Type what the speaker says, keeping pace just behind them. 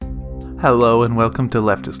Hello and welcome to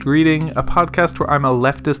Leftist Reading, a podcast where I'm a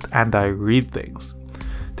leftist and I read things.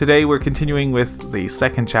 Today we're continuing with the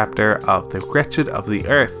second chapter of The Wretched of the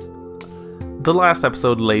Earth. The last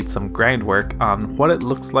episode laid some groundwork on what it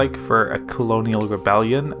looks like for a colonial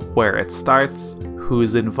rebellion, where it starts,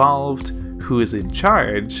 who's involved, who is in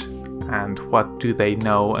charge, and what do they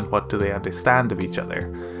know and what do they understand of each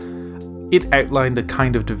other. It outlined a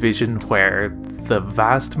kind of division where the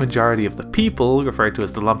vast majority of the people, referred to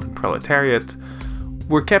as the lumpen proletariat,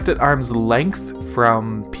 were kept at arm's length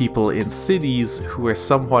from people in cities who were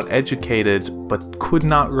somewhat educated but could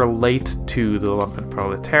not relate to the lumpen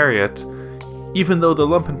proletariat, even though the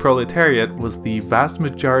lumpen proletariat was the vast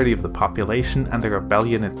majority of the population and the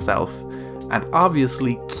rebellion itself, and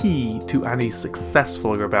obviously key to any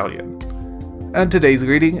successful rebellion. And today's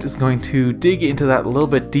reading is going to dig into that a little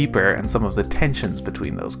bit deeper and some of the tensions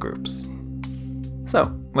between those groups.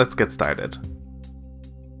 So, let's get started.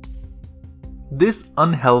 This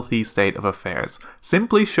unhealthy state of affairs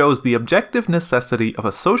simply shows the objective necessity of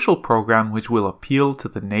a social program which will appeal to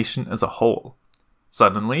the nation as a whole.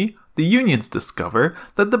 Suddenly, the unions discover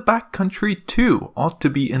that the backcountry too ought to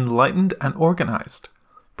be enlightened and organized.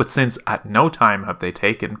 But since at no time have they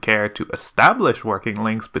taken care to establish working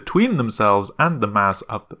links between themselves and the mass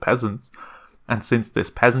of the peasants, and since this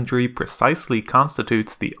peasantry precisely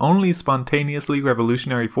constitutes the only spontaneously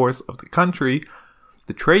revolutionary force of the country,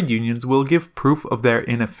 the trade unions will give proof of their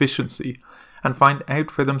inefficiency and find out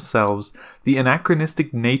for themselves the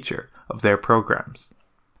anachronistic nature of their programs.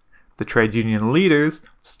 The trade union leaders,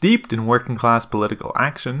 steeped in working class political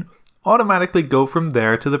action, automatically go from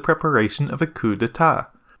there to the preparation of a coup d'etat.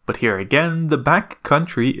 But here again, the back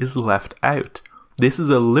country is left out. This is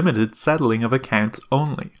a limited settling of accounts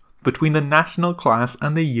only, between the national class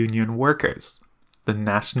and the union workers. The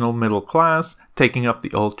national middle class, taking up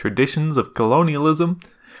the old traditions of colonialism,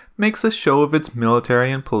 makes a show of its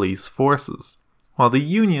military and police forces, while the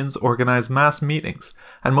unions organize mass meetings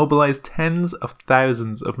and mobilize tens of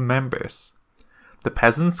thousands of members. The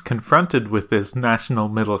peasants, confronted with this national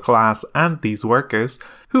middle class and these workers,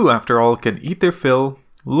 who after all can eat their fill,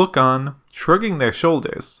 look on, shrugging their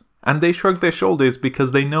shoulders. And they shrug their shoulders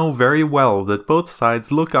because they know very well that both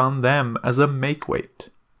sides look on them as a makeweight.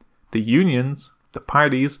 The unions, the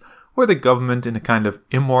parties, or the government in a kind of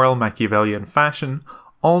immoral Machiavellian fashion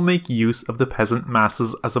all make use of the peasant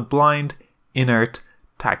masses as a blind, inert,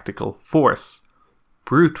 tactical force.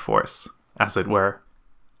 Brute force, as it were.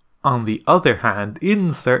 On the other hand,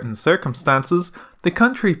 in certain circumstances, the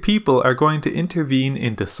country people are going to intervene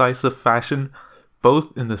in decisive fashion,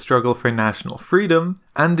 both in the struggle for national freedom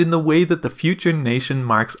and in the way that the future nation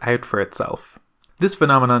marks out for itself. This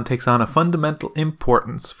phenomenon takes on a fundamental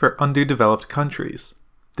importance for underdeveloped countries.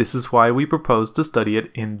 This is why we propose to study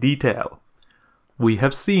it in detail. We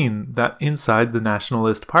have seen that inside the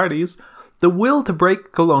nationalist parties, the will to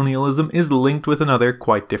break colonialism is linked with another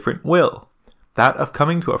quite different will, that of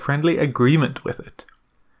coming to a friendly agreement with it.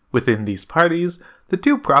 Within these parties, the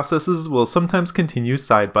two processes will sometimes continue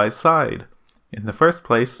side by side. In the first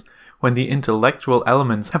place, when the intellectual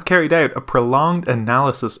elements have carried out a prolonged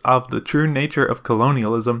analysis of the true nature of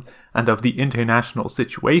colonialism and of the international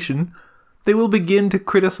situation, they will begin to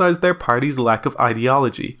criticize their party's lack of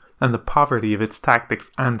ideology and the poverty of its tactics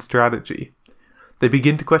and strategy. They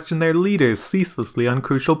begin to question their leaders ceaselessly on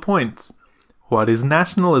crucial points. What is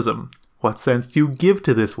nationalism? What sense do you give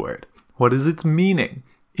to this word? What is its meaning?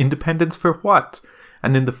 Independence for what?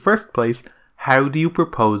 And in the first place, how do you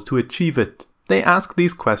propose to achieve it? They ask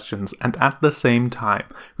these questions and at the same time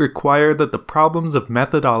require that the problems of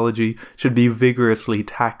methodology should be vigorously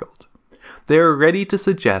tackled. They are ready to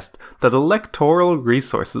suggest that electoral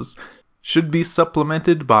resources should be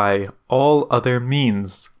supplemented by all other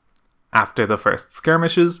means. After the first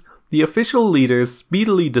skirmishes, the official leaders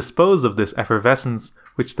speedily dispose of this effervescence,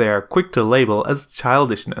 which they are quick to label as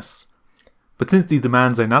childishness. But since these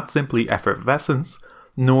demands are not simply effervescence,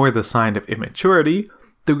 nor the sign of immaturity,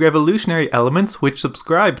 the revolutionary elements which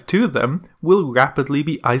subscribe to them will rapidly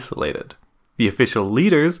be isolated. The official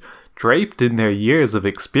leaders, draped in their years of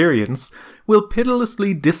experience, will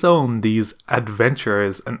pitilessly disown these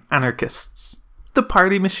adventurers and anarchists. The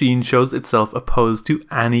party machine shows itself opposed to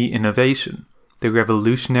any innovation. The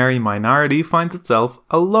revolutionary minority finds itself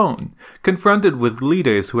alone, confronted with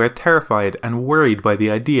leaders who are terrified and worried by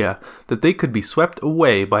the idea that they could be swept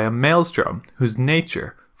away by a maelstrom whose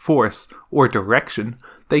nature, force, or direction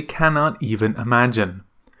they cannot even imagine.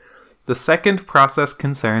 The second process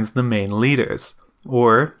concerns the main leaders,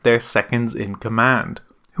 or their seconds in command,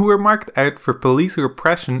 who were marked out for police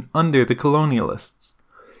repression under the colonialists.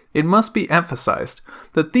 It must be emphasized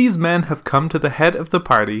that these men have come to the head of the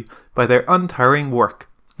party by their untiring work,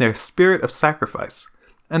 their spirit of sacrifice,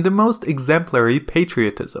 and a most exemplary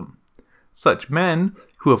patriotism. Such men,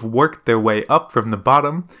 who have worked their way up from the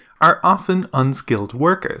bottom, are often unskilled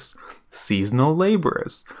workers, seasonal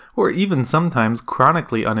laborers, or even sometimes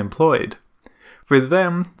chronically unemployed. For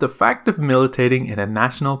them, the fact of militating in a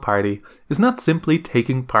national party is not simply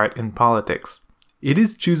taking part in politics. It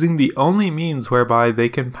is choosing the only means whereby they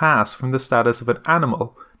can pass from the status of an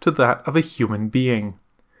animal to that of a human being.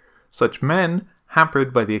 Such men,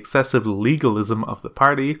 hampered by the excessive legalism of the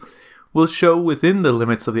party, will show within the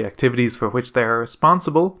limits of the activities for which they are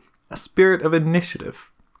responsible a spirit of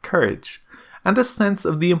initiative, courage, and a sense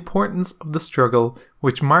of the importance of the struggle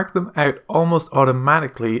which mark them out almost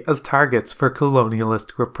automatically as targets for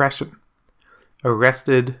colonialist repression.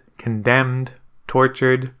 Arrested, condemned,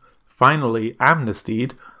 tortured, finally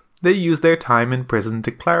amnestied, they use their time in prison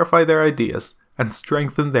to clarify their ideas and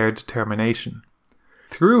strengthen their determination.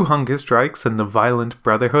 Through hunger strikes and the violent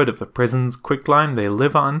brotherhood of the prison's quicklime they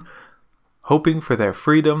live on, hoping for their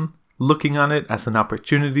freedom, looking on it as an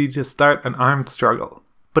opportunity to start an armed struggle.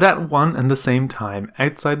 But at one and the same time,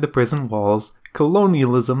 outside the prison walls,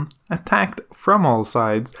 colonialism, attacked from all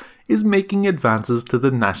sides, is making advances to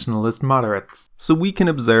the nationalist moderates. So we can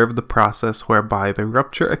observe the process whereby the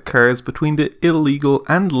rupture occurs between the illegal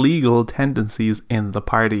and legal tendencies in the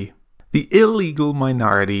party. The illegal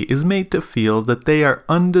minority is made to feel that they are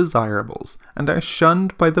undesirables and are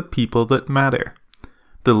shunned by the people that matter.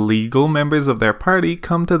 The legal members of their party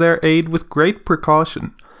come to their aid with great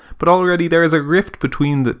precaution, but already there is a rift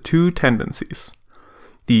between the two tendencies.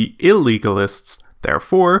 The illegalists,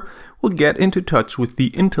 therefore, will get into touch with the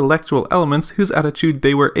intellectual elements whose attitude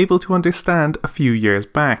they were able to understand a few years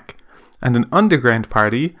back, and an underground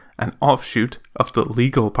party, an offshoot of the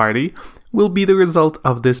legal party, will be the result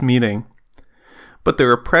of this meeting. But the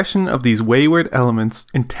repression of these wayward elements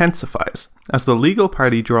intensifies as the legal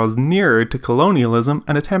party draws nearer to colonialism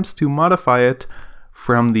and attempts to modify it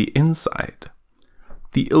from the inside.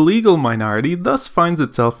 The illegal minority thus finds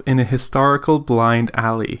itself in a historical blind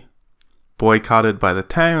alley. Boycotted by the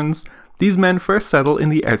towns, these men first settle in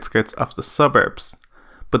the outskirts of the suburbs,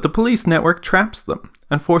 but the police network traps them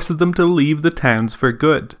and forces them to leave the towns for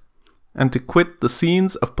good, and to quit the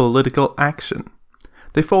scenes of political action.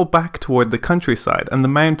 They fall back toward the countryside and the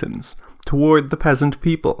mountains, toward the peasant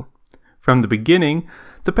people. From the beginning,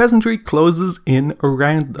 the peasantry closes in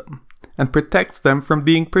around them, and protects them from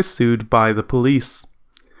being pursued by the police.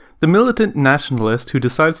 The militant nationalist who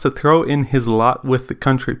decides to throw in his lot with the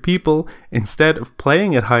country people, instead of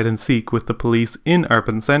playing at hide-and-seek with the police in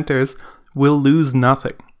urban centres, will lose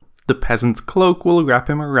nothing. The peasant's cloak will wrap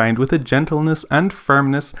him around with a gentleness and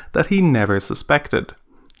firmness that he never suspected.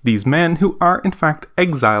 These men, who are in fact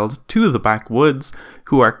exiled to the backwoods,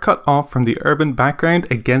 who are cut off from the urban background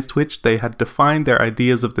against which they had defined their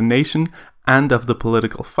ideas of the nation and of the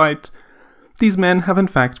political fight, these men have in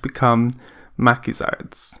fact become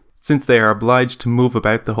maquisards. Since they are obliged to move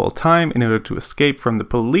about the whole time in order to escape from the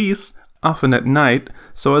police, often at night,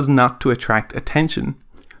 so as not to attract attention,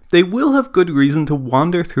 they will have good reason to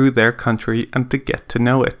wander through their country and to get to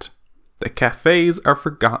know it. The cafes are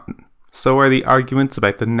forgotten. So are the arguments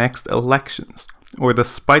about the next elections, or the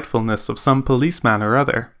spitefulness of some policeman or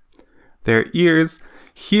other. Their ears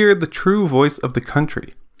hear the true voice of the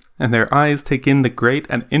country, and their eyes take in the great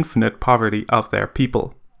and infinite poverty of their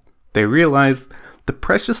people. They realize the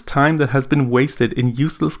precious time that has been wasted in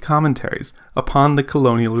useless commentaries upon the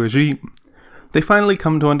colonial regime. They finally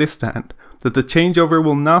come to understand that the changeover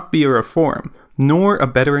will not be a reform, nor a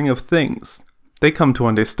bettering of things. They come to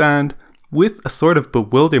understand, with a sort of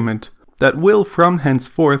bewilderment, that will from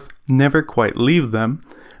henceforth never quite leave them,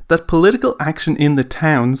 that political action in the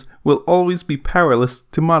towns will always be powerless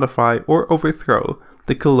to modify or overthrow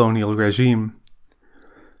the colonial regime.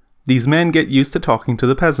 These men get used to talking to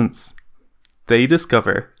the peasants. They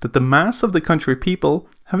discover that the mass of the country people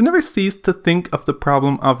have never ceased to think of the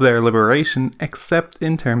problem of their liberation except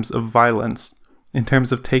in terms of violence, in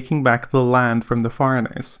terms of taking back the land from the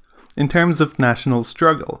foreigners, in terms of national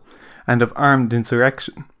struggle, and of armed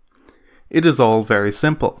insurrection. It is all very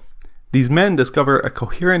simple. These men discover a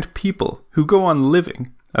coherent people who go on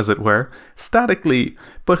living, as it were, statically,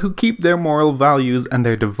 but who keep their moral values and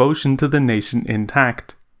their devotion to the nation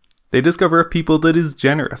intact. They discover a people that is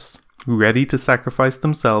generous, ready to sacrifice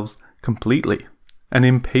themselves completely, an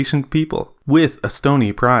impatient people with a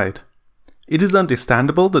stony pride. It is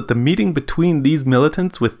understandable that the meeting between these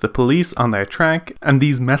militants with the police on their track and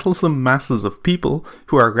these mettlesome masses of people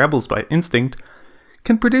who are rebels by instinct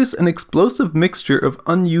can produce an explosive mixture of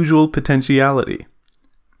unusual potentiality.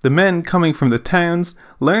 The men coming from the towns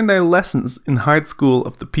learn their lessons in the hard school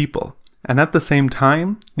of the people, and at the same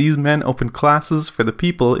time, these men open classes for the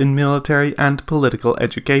people in military and political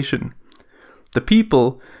education. The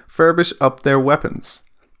people furbish up their weapons,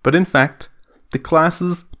 but in fact, the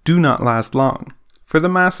classes do not last long, for the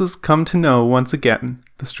masses come to know once again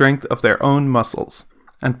the strength of their own muscles,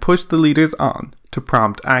 and push the leaders on to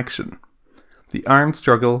prompt action. The armed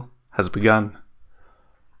struggle has begun.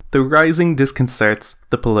 The rising disconcerts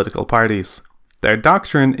the political parties. Their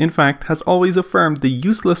doctrine, in fact, has always affirmed the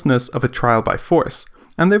uselessness of a trial by force,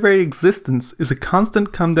 and their very existence is a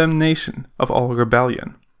constant condemnation of all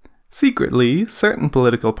rebellion. Secretly, certain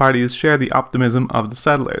political parties share the optimism of the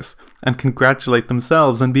settlers, and congratulate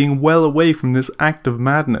themselves on being well away from this act of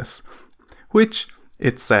madness, which,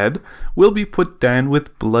 it's said, will be put down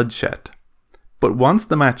with bloodshed. But once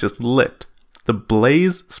the match is lit, the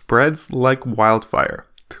blaze spreads like wildfire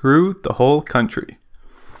through the whole country.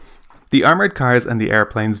 The armored cars and the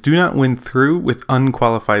airplanes do not win through with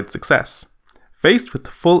unqualified success. Faced with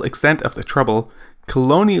the full extent of the trouble,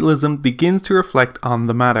 colonialism begins to reflect on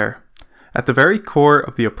the matter. At the very core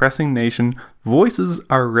of the oppressing nation, voices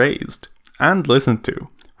are raised and listened to,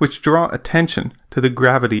 which draw attention to the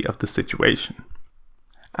gravity of the situation.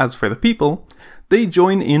 As for the people, they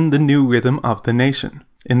join in the new rhythm of the nation,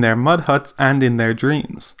 in their mud huts and in their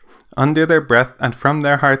dreams. Under their breath and from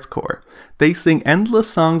their heart's core, they sing endless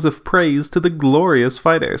songs of praise to the glorious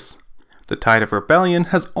fighters. The tide of rebellion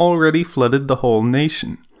has already flooded the whole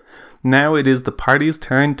nation. Now it is the party's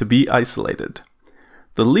turn to be isolated.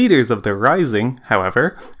 The leaders of the rising,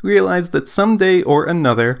 however, realize that someday or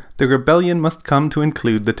another the rebellion must come to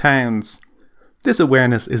include the towns. This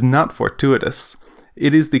awareness is not fortuitous.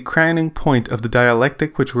 It is the crowning point of the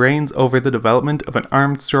dialectic which reigns over the development of an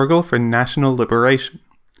armed struggle for national liberation.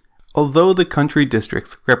 Although the country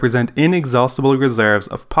districts represent inexhaustible reserves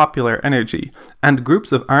of popular energy, and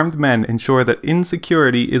groups of armed men ensure that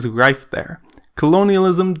insecurity is rife there,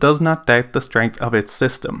 colonialism does not doubt the strength of its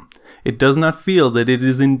system. It does not feel that it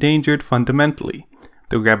is endangered fundamentally.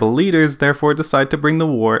 The rebel leaders therefore decide to bring the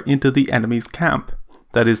war into the enemy's camp,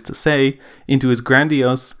 that is to say, into his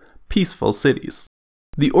grandiose, peaceful cities.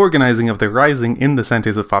 The organizing of the rising in the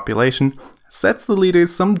centers of population sets the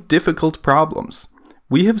leaders some difficult problems.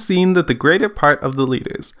 We have seen that the greater part of the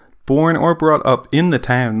leaders, born or brought up in the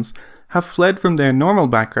towns, have fled from their normal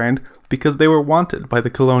background because they were wanted by the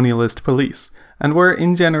colonialist police, and were,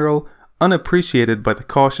 in general, unappreciated by the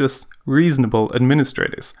cautious, reasonable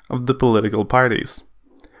administrators of the political parties.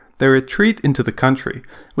 Their retreat into the country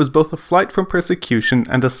was both a flight from persecution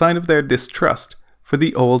and a sign of their distrust for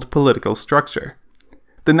the old political structure.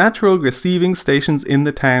 The natural receiving stations in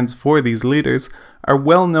the towns for these leaders are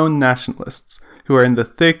well-known nationalists who are in the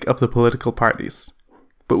thick of the political parties.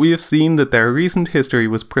 But we have seen that their recent history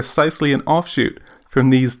was precisely an offshoot from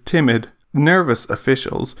these timid, nervous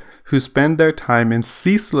officials who spend their time in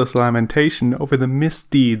ceaseless lamentation over the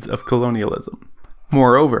misdeeds of colonialism.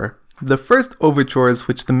 Moreover, the first overtures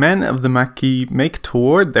which the men of the Maquis make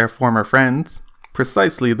toward their former friends,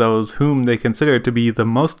 precisely those whom they consider to be the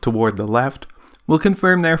most toward the left, will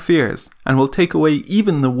confirm their fears and will take away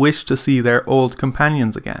even the wish to see their old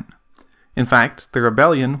companions again. In fact, the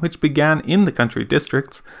rebellion, which began in the country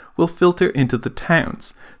districts, will filter into the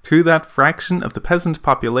towns, through that fraction of the peasant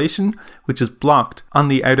population which is blocked on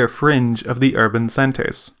the outer fringe of the urban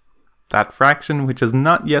centres. That fraction which has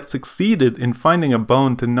not yet succeeded in finding a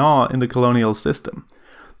bone to gnaw in the colonial system.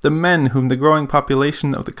 The men whom the growing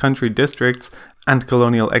population of the country districts and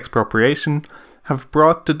colonial expropriation have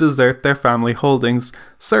brought to desert their family holdings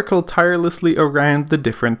circle tirelessly around the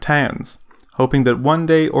different towns, hoping that one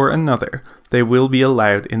day or another they will be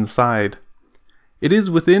allowed inside. It is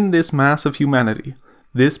within this mass of humanity,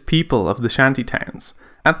 this people of the shanty towns,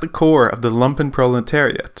 at the core of the lumpen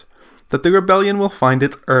proletariat, that the rebellion will find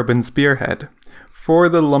its urban spearhead. For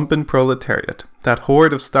the lumpen proletariat, that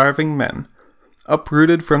horde of starving men,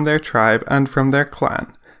 uprooted from their tribe and from their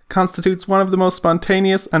clan, constitutes one of the most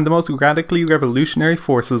spontaneous and the most radically revolutionary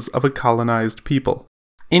forces of a colonized people.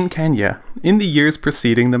 In Kenya, in the years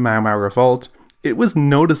preceding the Mau Mau revolt, it was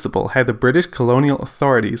noticeable how the British colonial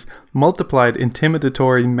authorities multiplied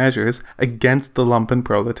intimidatory measures against the lumpen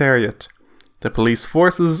proletariat. The police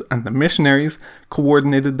forces and the missionaries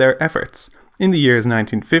coordinated their efforts in the years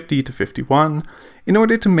 1950 to 51 in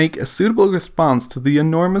order to make a suitable response to the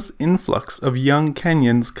enormous influx of young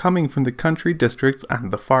Kenyans coming from the country districts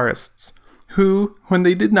and the forests, who, when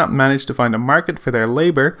they did not manage to find a market for their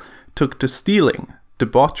labor, took to stealing,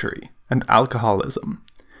 debauchery, and alcoholism.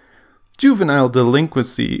 Juvenile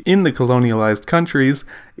delinquency in the colonialized countries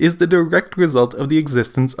is the direct result of the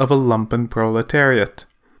existence of a lumpen proletariat.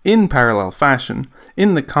 In parallel fashion,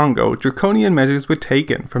 in the Congo, draconian measures were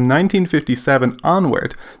taken from 1957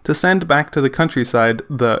 onward to send back to the countryside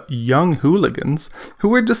the young hooligans who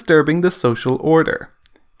were disturbing the social order.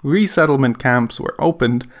 Resettlement camps were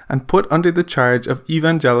opened and put under the charge of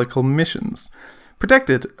evangelical missions,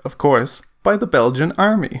 protected, of course, by the Belgian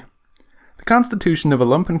army. The constitution of a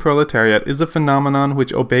lumpen proletariat is a phenomenon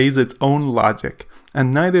which obeys its own logic,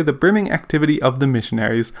 and neither the brimming activity of the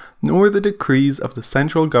missionaries nor the decrees of the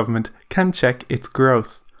central government can check its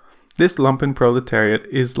growth. This lumpen proletariat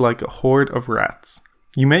is like a horde of rats.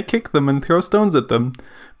 You may kick them and throw stones at them,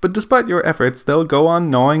 but despite your efforts they'll go on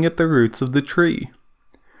gnawing at the roots of the tree.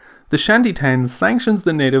 The shantytown sanctions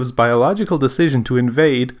the natives' biological decision to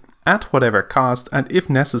invade, at whatever cost and if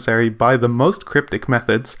necessary by the most cryptic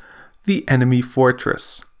methods, the enemy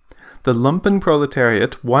fortress. The lumpen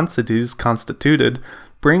proletariat, once it is constituted,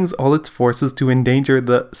 brings all its forces to endanger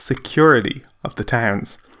the security of the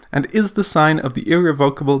towns, and is the sign of the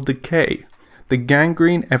irrevocable decay, the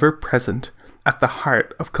gangrene ever present at the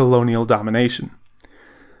heart of colonial domination.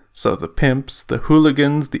 So the pimps, the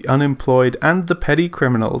hooligans, the unemployed, and the petty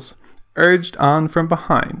criminals, urged on from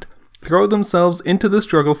behind, throw themselves into the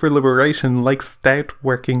struggle for liberation like stout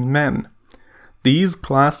working men. These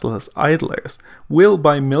classless idlers will,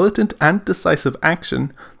 by militant and decisive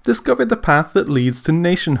action, discover the path that leads to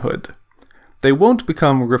nationhood. They won't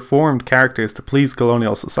become reformed characters to please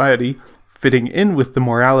colonial society, fitting in with the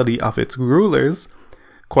morality of its rulers.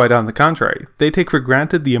 Quite on the contrary, they take for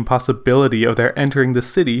granted the impossibility of their entering the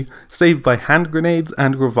city save by hand grenades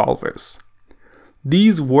and revolvers.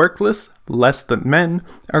 These workless, less than men,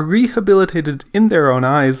 are rehabilitated in their own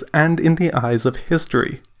eyes and in the eyes of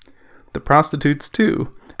history. The prostitutes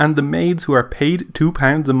too, and the maids who are paid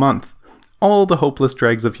 £2 a month, all the hopeless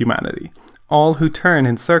dregs of humanity, all who turn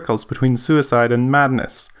in circles between suicide and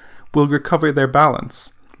madness, will recover their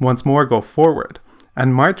balance, once more go forward,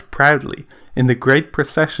 and march proudly in the great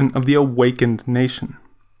procession of the awakened nation.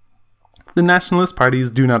 The nationalist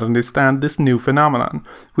parties do not understand this new phenomenon,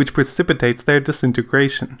 which precipitates their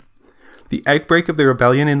disintegration. The outbreak of the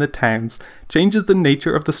rebellion in the towns changes the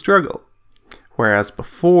nature of the struggle. Whereas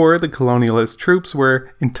before the colonialist troops were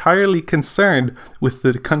entirely concerned with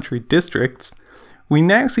the country districts, we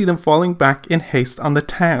now see them falling back in haste on the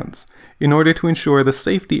towns, in order to ensure the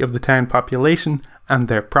safety of the town population and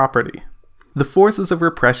their property. The forces of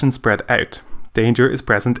repression spread out. Danger is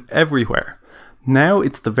present everywhere. Now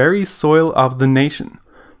it's the very soil of the nation,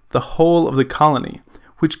 the whole of the colony,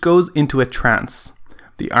 which goes into a trance.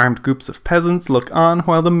 The armed groups of peasants look on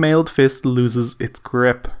while the mailed fist loses its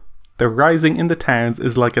grip. The rising in the towns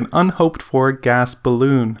is like an unhoped-for gas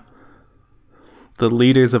balloon. The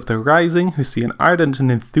leaders of the rising, who see an ardent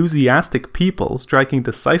and enthusiastic people striking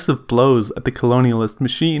decisive blows at the colonialist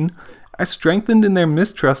machine, are strengthened in their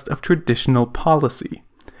mistrust of traditional policy.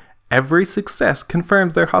 Every success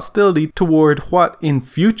confirms their hostility toward what in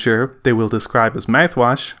future they will describe as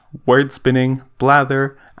mouthwash, word-spinning,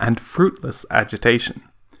 blather, and fruitless agitation.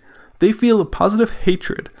 They feel a positive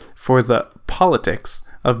hatred for the politics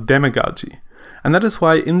of demagogy, and that is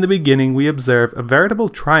why in the beginning we observe a veritable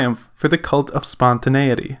triumph for the cult of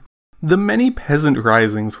spontaneity. The many peasant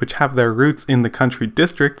risings which have their roots in the country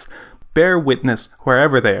districts bear witness,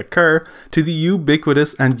 wherever they occur, to the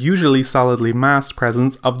ubiquitous and usually solidly massed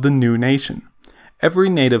presence of the new nation. Every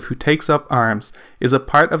native who takes up arms is a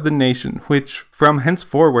part of the nation which, from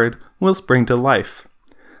henceforward, will spring to life.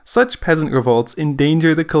 Such peasant revolts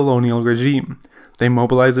endanger the colonial regime. They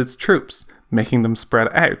mobilize its troops, making them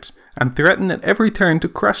spread out, and threaten at every turn to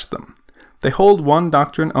crush them. They hold one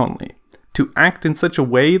doctrine only: to act in such a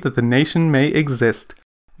way that the nation may exist.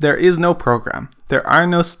 There is no program, there are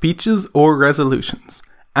no speeches or resolutions,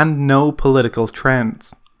 and no political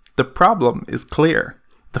trends. The problem is clear.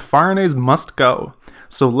 The foreigners must go,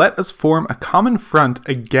 so let us form a common front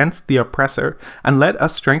against the oppressor, and let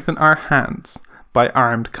us strengthen our hands by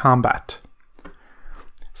armed combat.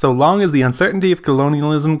 So long as the uncertainty of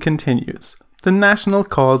colonialism continues, the national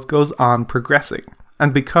cause goes on progressing,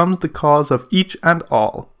 and becomes the cause of each and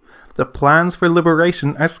all. The plans for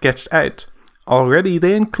liberation are sketched out. Already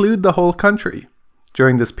they include the whole country.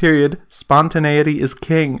 During this period, spontaneity is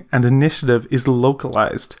king and initiative is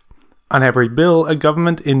localized. On every bill, a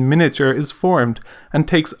government in miniature is formed and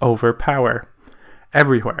takes over power.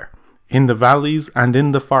 Everywhere, in the valleys and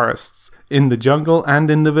in the forests, in the jungle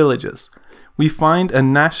and in the villages, we find a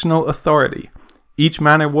national authority. Each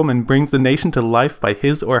man or woman brings the nation to life by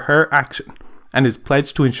his or her action, and is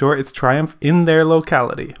pledged to ensure its triumph in their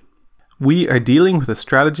locality. We are dealing with a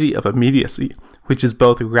strategy of immediacy, which is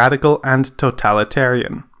both radical and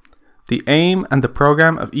totalitarian. The aim and the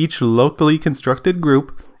program of each locally constructed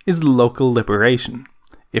group is local liberation.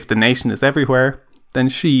 If the nation is everywhere, then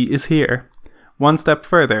she is here. One step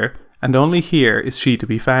further, and only here is she to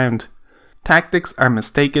be found. Tactics are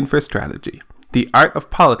mistaken for strategy. The art of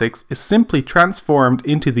politics is simply transformed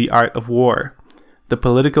into the art of war. The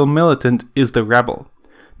political militant is the rebel.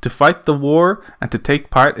 To fight the war and to take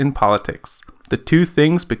part in politics, the two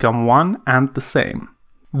things become one and the same.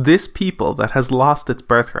 This people that has lost its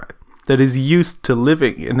birthright, that is used to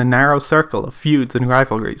living in a narrow circle of feuds and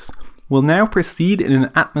rivalries, will now proceed in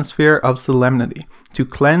an atmosphere of solemnity to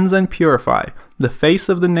cleanse and purify the face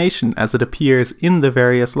of the nation as it appears in the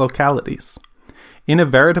various localities. In a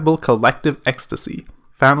veritable collective ecstasy,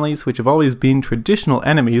 families which have always been traditional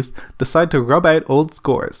enemies decide to rub out old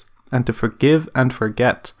scores and to forgive and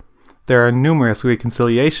forget. There are numerous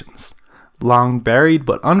reconciliations. Long buried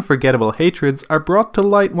but unforgettable hatreds are brought to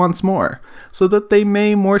light once more, so that they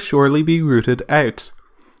may more surely be rooted out.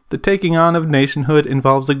 The taking on of nationhood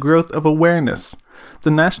involves a growth of awareness. The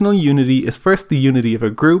national unity is first the unity of a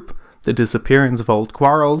group, the disappearance of old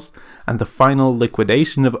quarrels, and the final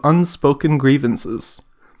liquidation of unspoken grievances.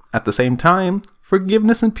 At the same time,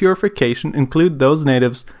 forgiveness and purification include those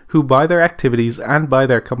natives who by their activities and by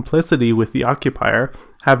their complicity with the occupier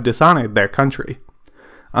have dishonored their country.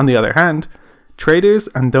 On the other hand, traitors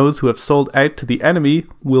and those who have sold out to the enemy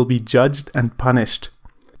will be judged and punished.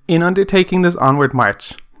 In undertaking this onward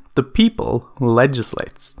march, the people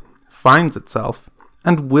legislates, finds itself,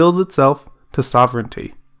 and wills itself to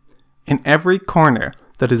sovereignty. In every corner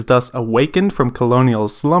that is thus awakened from colonial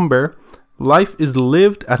slumber, life is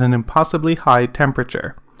lived at an impossibly high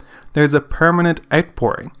temperature. There is a permanent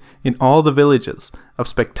outpouring in all the villages of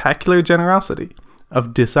spectacular generosity,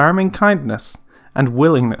 of disarming kindness, and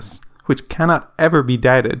willingness, which cannot ever be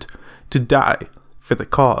doubted, to die for the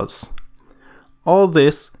cause. All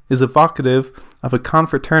this is evocative of a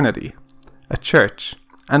confraternity, a church,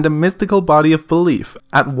 and a mystical body of belief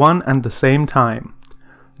at one and the same time.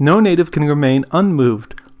 No native can remain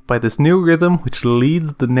unmoved by this new rhythm which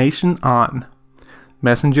leads the nation on.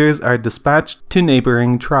 Messengers are dispatched to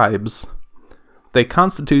neighboring tribes. They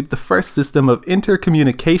constitute the first system of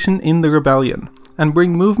intercommunication in the rebellion, and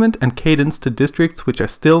bring movement and cadence to districts which are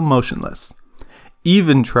still motionless.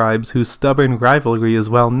 Even tribes whose stubborn rivalry is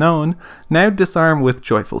well known now disarm with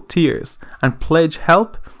joyful tears, and pledge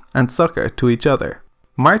help and succor to each other.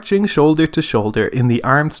 Marching shoulder to shoulder in the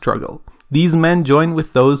armed struggle, these men join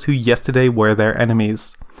with those who yesterday were their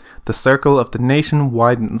enemies. The circle of the nation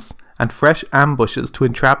widens, and fresh ambushes to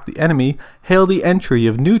entrap the enemy hail the entry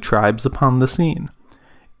of new tribes upon the scene.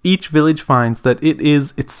 Each village finds that it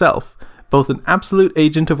is itself both an absolute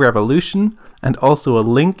agent of revolution and also a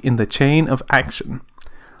link in the chain of action.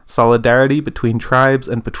 Solidarity between tribes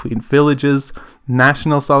and between villages,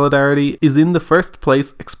 national solidarity, is in the first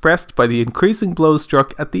place expressed by the increasing blows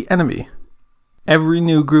struck at the enemy. Every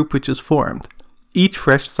new group which is formed, each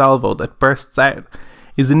fresh salvo that bursts out,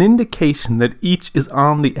 is an indication that each is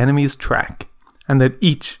on the enemy's track, and that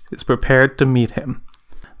each is prepared to meet him.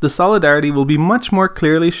 The solidarity will be much more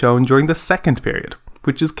clearly shown during the second period,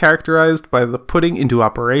 which is characterized by the putting into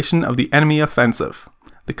operation of the enemy offensive.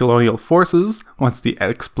 The colonial forces, once the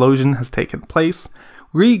explosion has taken place,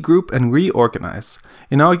 regroup and reorganize,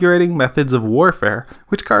 inaugurating methods of warfare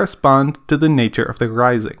which correspond to the nature of the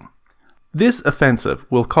rising. This offensive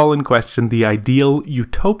will call in question the ideal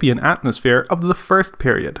utopian atmosphere of the first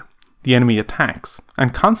period. The enemy attacks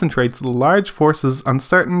and concentrates large forces on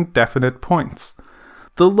certain definite points.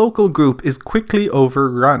 The local group is quickly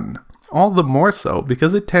overrun, all the more so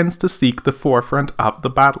because it tends to seek the forefront of the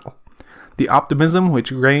battle. The optimism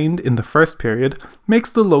which reigned in the first period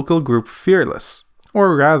makes the local group fearless,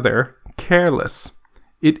 or rather, careless.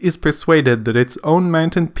 It is persuaded that its own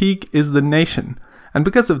mountain peak is the nation, and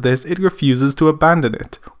because of this it refuses to abandon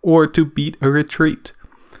it, or to beat a retreat.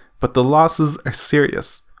 But the losses are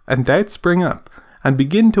serious, and doubts spring up, and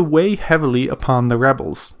begin to weigh heavily upon the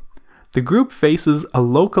rebels. The group faces a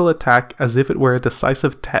local attack as if it were a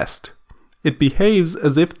decisive test. It behaves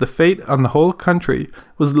as if the fate on the whole country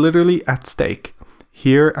was literally at stake,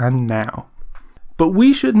 here and now. But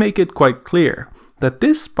we should make it quite clear that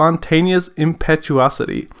this spontaneous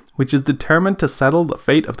impetuosity, which is determined to settle the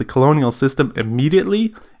fate of the colonial system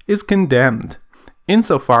immediately, is condemned,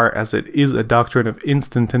 insofar as it is a doctrine of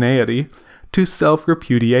instantaneity, to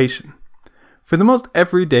self-repudiation. For the most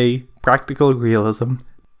everyday, practical realism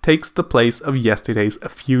takes the place of yesterday's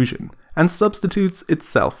effusion, and substitutes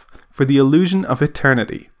itself for the illusion of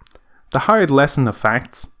eternity. The hard lesson of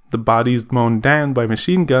facts, the bodies mown down by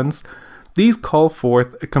machine guns, these call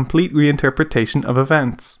forth a complete reinterpretation of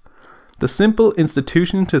events. The simple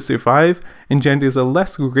institution to survive engenders a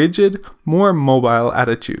less rigid, more mobile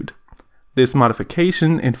attitude. This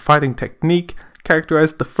modification in fighting technique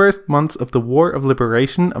characterized the first months of the War of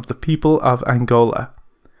Liberation of the people of Angola.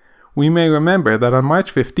 We may remember that on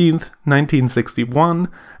March 15th, 1961,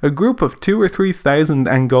 a group of 2,000 or 3,000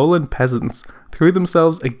 Angolan peasants threw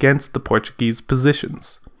themselves against the Portuguese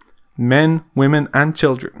positions. Men, women, and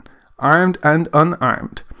children, armed and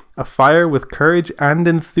unarmed, afire with courage and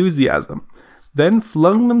enthusiasm, then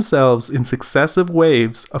flung themselves in successive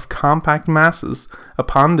waves of compact masses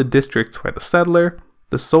upon the districts where the settler,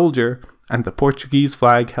 the soldier, and the Portuguese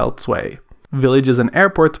flag held sway. Villages and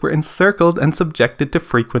airports were encircled and subjected to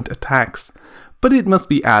frequent attacks, but it must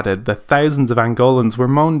be added that thousands of Angolans were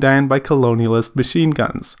mown down by colonialist machine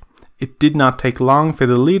guns. It did not take long for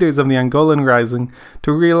the leaders of the Angolan Rising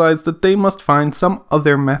to realize that they must find some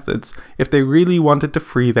other methods if they really wanted to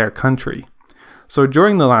free their country. So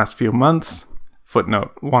during the last few months,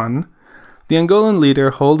 footnote 1, the Angolan leader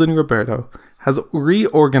Holden Roberto has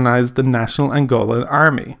reorganized the National Angolan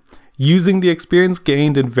Army, using the experience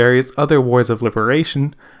gained in various other wars of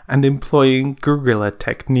liberation and employing guerrilla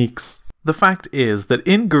techniques. The fact is that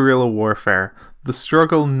in guerrilla warfare, the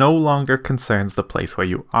struggle no longer concerns the place where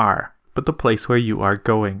you are, but the place where you are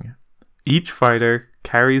going. Each fighter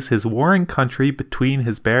carries his warring country between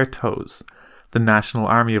his bare toes. The National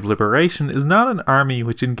Army of Liberation is not an army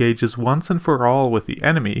which engages once and for all with the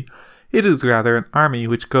enemy, it is rather an army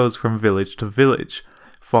which goes from village to village,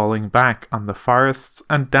 falling back on the forests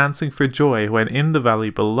and dancing for joy when in the valley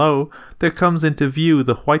below there comes into view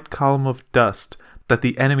the white column of dust that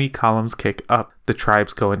the enemy columns kick up. The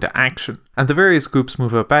tribes go into action, and the various groups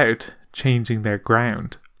move about, changing their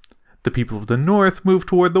ground. The people of the north move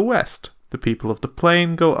toward the west. The people of the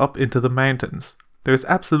plain go up into the mountains. There is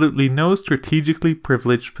absolutely no strategically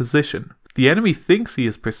privileged position. The enemy thinks he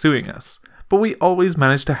is pursuing us, but we always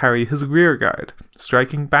manage to harry his rearguard,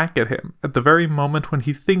 striking back at him at the very moment when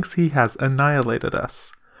he thinks he has annihilated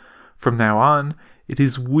us. From now on, it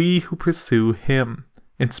is we who pursue him.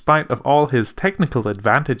 In spite of all his technical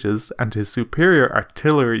advantages and his superior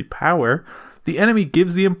artillery power, the enemy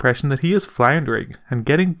gives the impression that he is floundering and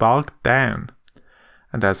getting bogged down.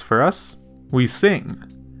 And as for us, we sing.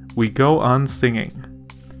 We go on singing.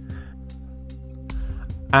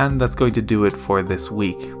 And that's going to do it for this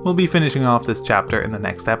week. We'll be finishing off this chapter in the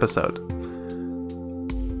next episode.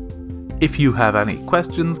 If you have any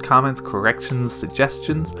questions, comments, corrections,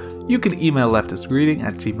 suggestions, you can email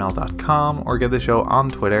leftistreading@gmail.com or get the show on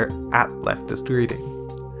Twitter @leftistreading.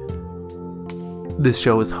 This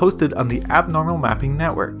show is hosted on the Abnormal Mapping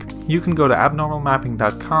Network. You can go to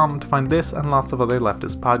abnormalmapping.com to find this and lots of other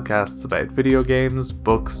leftist podcasts about video games,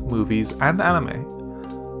 books, movies, and anime.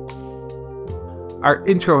 Our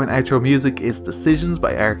intro and outro music is Decisions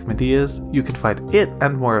by Eric Matyas. You can find it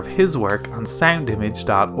and more of his work on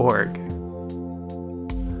soundimage.org.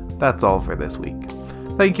 That's all for this week.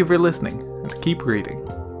 Thank you for listening, and keep reading.